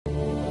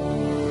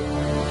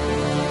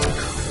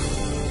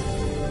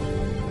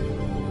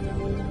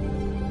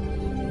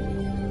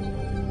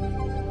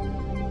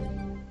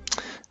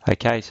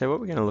Okay, so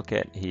what we're going to look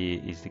at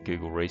here is the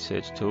Google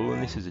Research tool,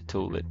 and this is a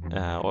tool that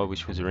I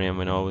wish was around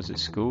when I was at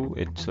school.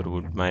 It sort of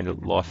would have made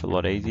life a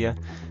lot easier.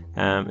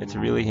 It's a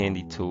really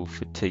handy tool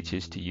for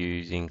teachers to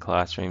use in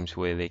classrooms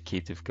where their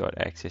kids have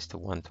got access to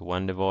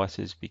one-to-one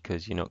devices,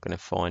 because you're not going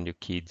to find your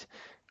kids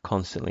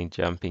constantly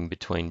jumping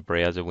between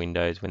browser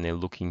windows when they're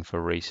looking for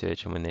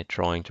research and when they're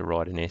trying to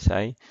write an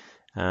essay.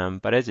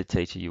 But as a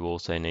teacher, you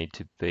also need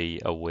to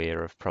be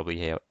aware of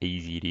probably how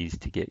easy it is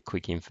to get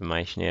quick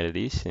information out of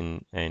this,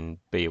 and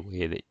be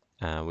aware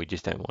that we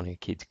just don't want our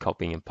kids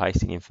copying and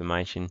pasting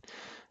information.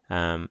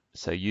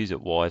 So use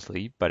it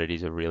wisely, but it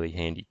is a really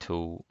handy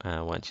tool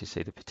once you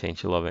see the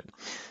potential of it.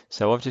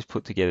 So I've just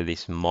put together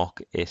this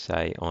mock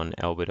essay on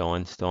Albert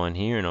Einstein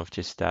here, and I've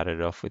just started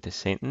it off with a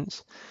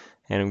sentence.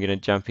 And I'm going to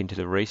jump into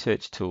the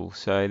research tool.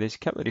 So there's a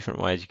couple of different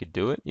ways you could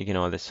do it. You can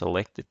either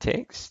select the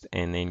text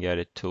and then go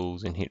to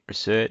tools and hit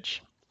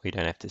research. We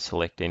don't have to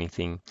select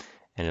anything,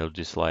 and it'll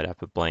just load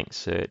up a blank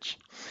search.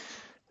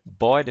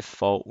 By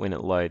default, when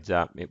it loads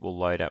up, it will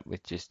load up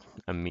with just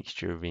a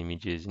mixture of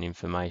images and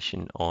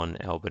information on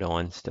Albert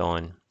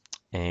Einstein.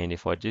 And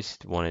if I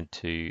just wanted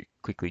to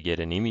quickly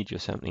get an image or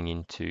something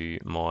into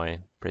my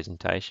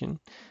presentation,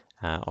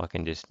 I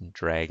can just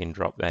drag and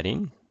drop that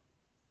in.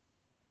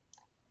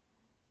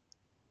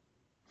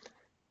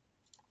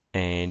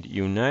 And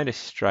you'll notice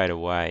straight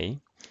away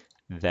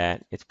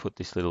that it's put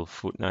this little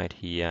footnote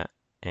here,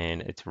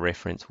 and it's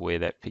referenced where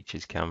that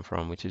picture's come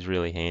from, which is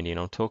really handy, and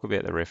I'll talk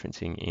about the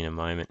referencing in a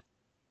moment.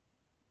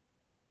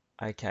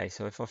 Okay,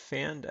 so if I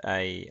found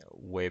an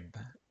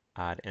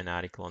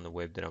article on the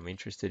web that I'm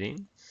interested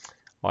in,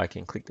 I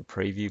can click the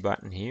preview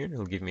button here, and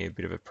it'll give me a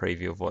bit of a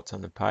preview of what's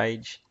on the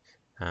page.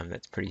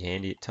 That's pretty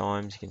handy at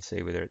times. You can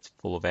see whether it's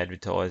full of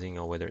advertising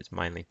or whether it's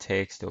mainly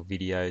text or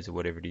videos or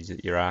whatever it is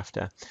that you're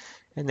after.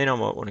 And then I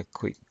might want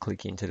to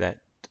click into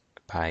that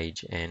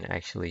page and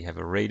actually have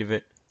a read of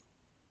it.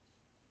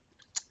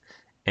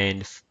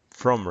 And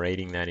from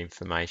reading that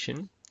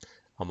information,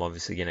 I'm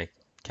obviously going to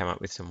come up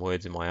with some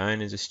words of my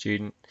own as a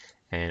student,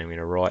 and I'm going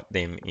to write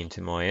them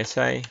into my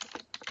essay.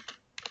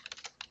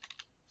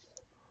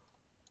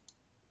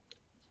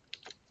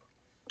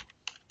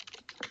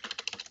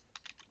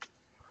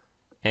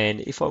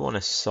 And if I want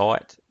to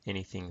cite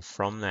anything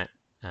from that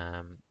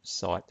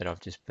site that I've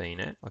just been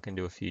at, I can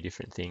do a few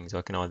different things.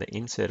 I can either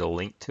insert a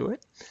link to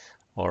it,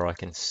 or I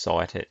can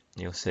cite it.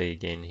 You'll see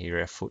again here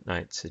our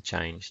footnotes are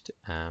changed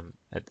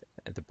at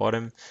the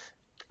bottom.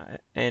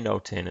 And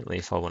alternately,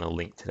 if I want to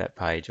link to that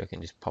page, I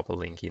can just pop a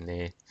link in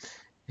there,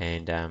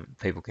 and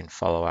people can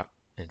follow up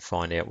and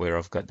find out where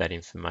I've got that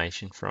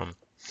information from.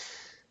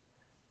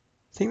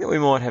 The thing that we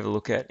might have a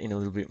look at in a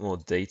little bit more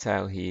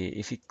detail here,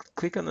 if you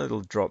click on the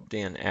little drop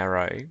down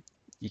arrow,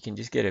 you can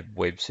just get a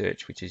web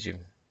search, which is your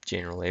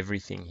general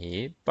everything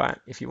here.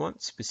 But if you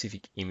want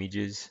specific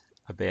images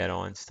about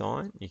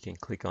Einstein, you can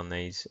click on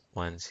these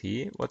ones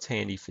here. What's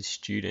handy for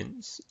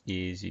students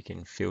is you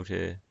can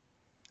filter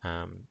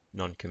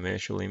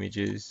non-commercial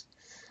images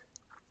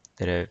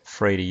that are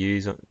free to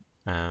use. You're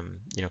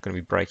not going to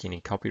be breaking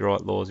any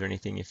copyright laws or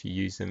anything if you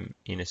use them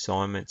in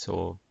assignments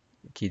or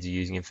kids are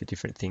using them for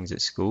different things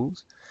at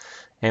schools.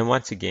 And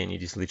once again, you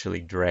just literally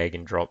drag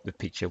and drop the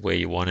picture where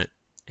you want it,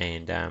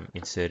 and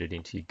insert it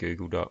into your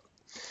Google Doc.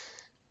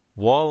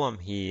 While I'm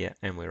here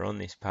and we're on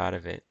this part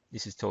of it,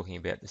 this is talking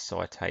about the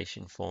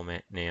citation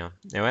format now.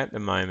 Now at the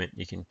moment,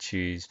 you can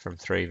choose from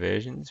 3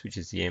 versions, which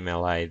is the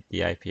MLA,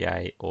 the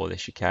APA, or the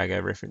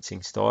Chicago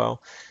referencing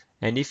style.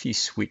 And if you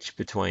switch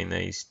between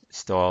these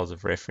styles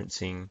of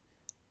referencing,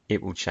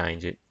 it will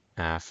change it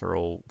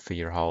for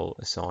your whole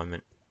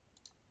assignment.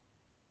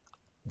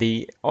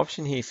 The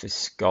option here for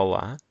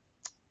Scholar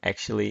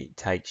actually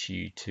takes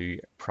you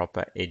to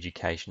proper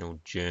educational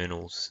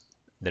journals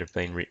that have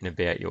been written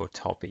about your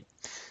topic.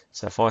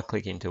 So if I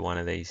click into one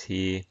of these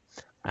here,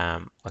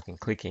 I can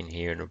click in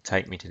here and it'll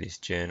take me to this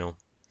journal.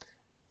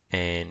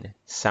 And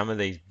some of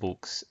these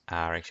books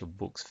are actual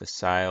books for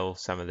sale.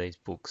 Some of these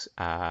books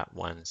are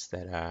ones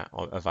that are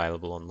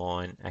available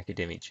online,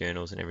 academic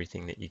journals and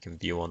everything that you can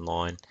view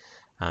online.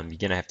 You're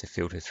going to have to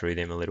filter through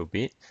them a little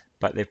bit,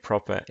 but they're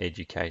proper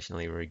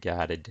educationally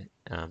regarded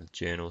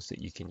journals that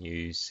you can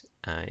use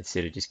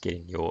instead of just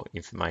getting your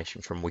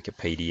information from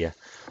Wikipedia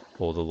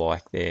or the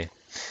like there.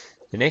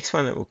 The next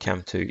one that we'll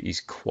come to is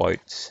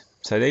quotes.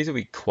 So these will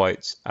be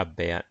quotes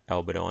about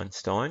Albert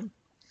Einstein,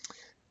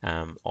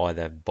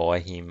 either by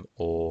him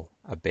or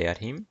about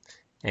him.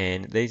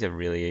 And these are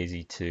really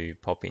easy to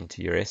pop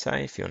into your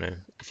essay if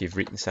you've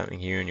written something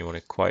here and you want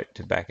a quote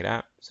to back it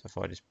up. So if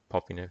I just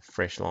pop in a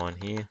fresh line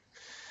here,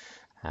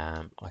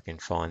 I can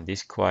find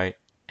this quote,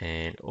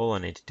 and all I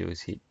need to do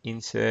is hit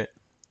insert.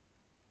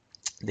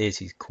 There's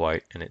his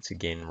quote, and it's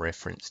again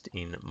referenced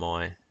in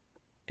my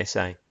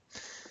essay.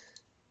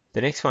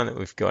 The next one that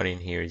we've got in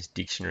here is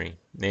dictionary.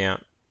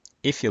 Now,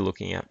 if you're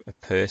looking up a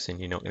person,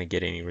 you're not going to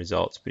get any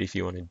results, but if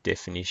you want a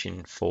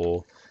definition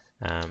for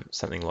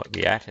something like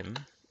the atom,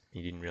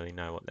 you didn't really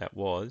know what that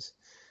was,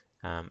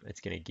 it's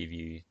going to give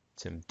you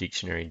some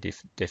dictionary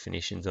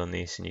definitions on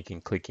this, and you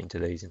can click into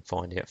these and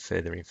find out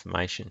further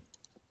information.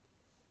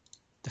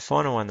 The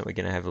final one that we're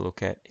going to have a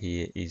look at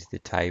here is the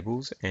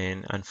tables,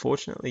 and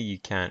unfortunately you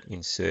can't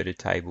insert a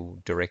table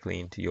directly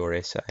into your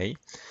essay.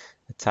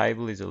 A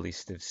table is a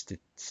list of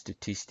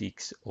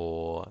statistics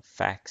or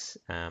facts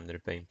that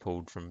have been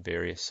pulled from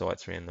various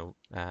sites around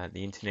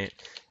the internet.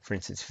 For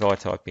instance, if I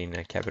type in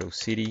a capital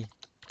city,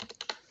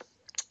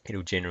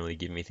 it'll generally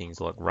give me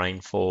things like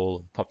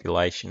rainfall,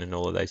 population, and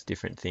all of those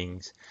different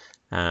things.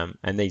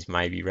 And these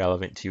may be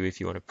relevant to you if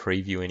you want to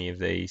preview any of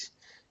these.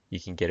 You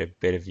can get a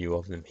better view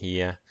of them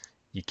here.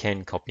 You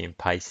can copy and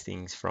paste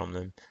things from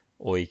them,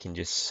 or you can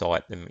just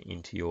cite them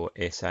into your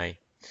essay.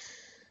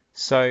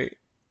 So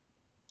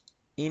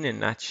in a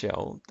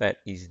nutshell, that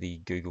is the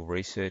Google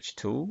Research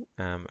tool,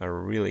 a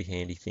really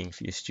handy thing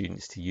for your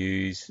students to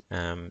use.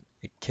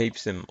 It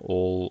keeps them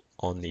all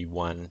on the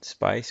one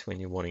space when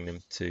you're wanting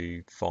them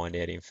to find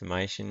out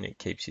information. It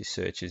keeps your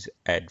searches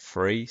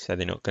ad-free, so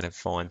they're not going to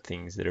find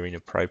things that are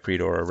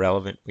inappropriate or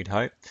irrelevant, we'd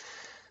hope.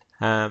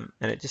 And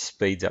it just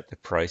speeds up the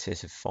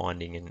process of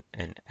finding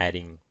and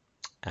adding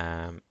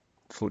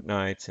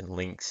footnotes and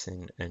links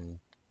and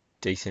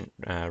decent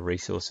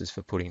resources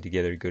for putting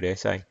together a good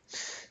essay.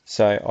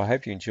 So I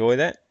hope you enjoy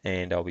that,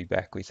 and I'll be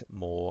back with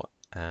more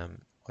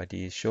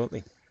ideas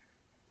shortly.